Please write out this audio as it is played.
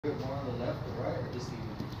More on the left or right, or just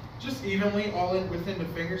even? Just evenly, all in within the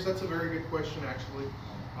fingers. That's a very good question, actually.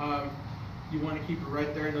 You want to keep it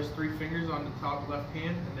right there in those 3 fingers on the top left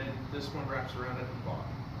hand, and then this one wraps around at the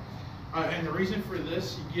bottom. And the reason for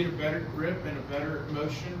this, you get a better grip and a better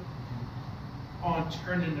motion on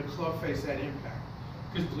turning the club face at impact.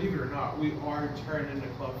 Because believe it or not, we are turning the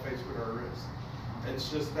club face with our wrist. It's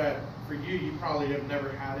just that for you, you probably have never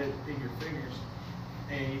had it in your fingers,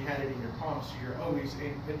 and you had it in your palm, so you're always,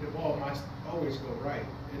 and the ball must always go right,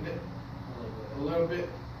 isn't it? A little bit,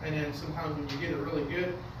 and then sometimes when you get it really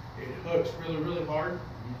good, it hooks really, really hard.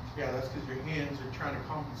 Yeah, that's because your hands are trying to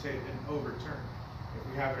compensate and overturn.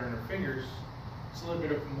 If we have it in our fingers, it's a little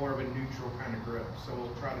bit of more of a neutral kind of grip, so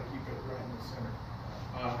we'll try to keep it right in the center.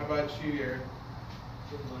 How about you, Aaron?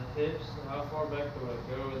 With my hips, how far back do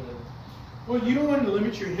I go? And then Well, you don't want to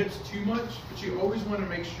limit your hips too much, but you always want to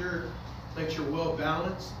make sure that you're well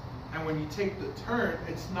balanced, and when you take the turn,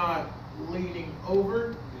 it's not leaning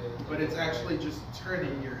over, but it's actually just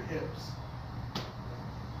turning your hips.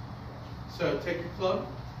 So take your club,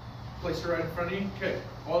 place it right in front of you. Okay,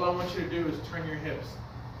 all I want you to do is turn your hips.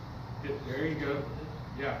 There you go.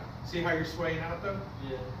 Yeah. See how you're swaying out though?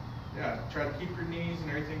 yeah. Yeah. Try to keep your knees and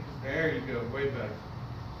everything. There you go. Way better.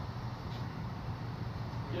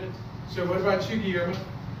 Good. So what about you, Guillermo?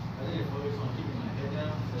 I need to focus on keeping my head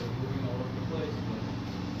down instead of moving all over the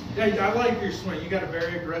place. Yeah, I like your swing. You got a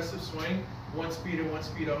very aggressive swing. 1 speed and 1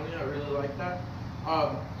 speed only. I really like that.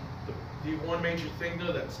 The one major thing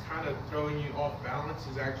though that's kind of throwing you off balance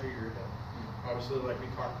is actually your head. Obviously, like we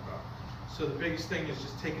talked about. So the biggest thing is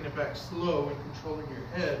just taking it back slow and controlling your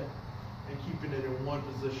head and keeping it in one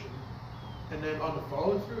position. And then on the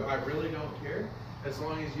follow through, I really don't care as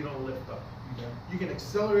long as you don't lift up. Okay. You can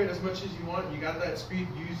accelerate as much as you want. You got that speed,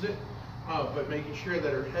 use it. But making sure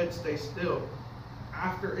that her head stays still.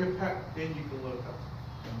 After impact, then you can load up.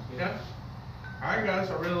 Okay? All right, guys.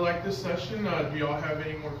 I really like this session. Do y'all have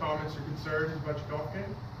any more comments or concerns about your golf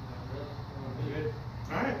game? Good.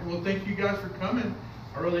 All right. Well, thank you guys for coming.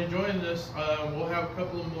 I'm really enjoying this. We'll have a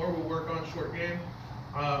couple of more. We'll work on short game.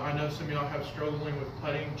 I know some of y'all have struggling with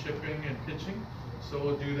putting, chipping, and pitching. So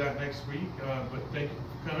we'll do that next week. But thank you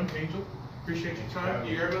for coming, Angel. Appreciate your time.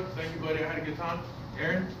 Guillermo, thank you, buddy. I had a good time.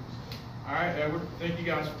 Aaron. All right, Edward. Thank you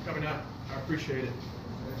guys for coming out. I appreciate it.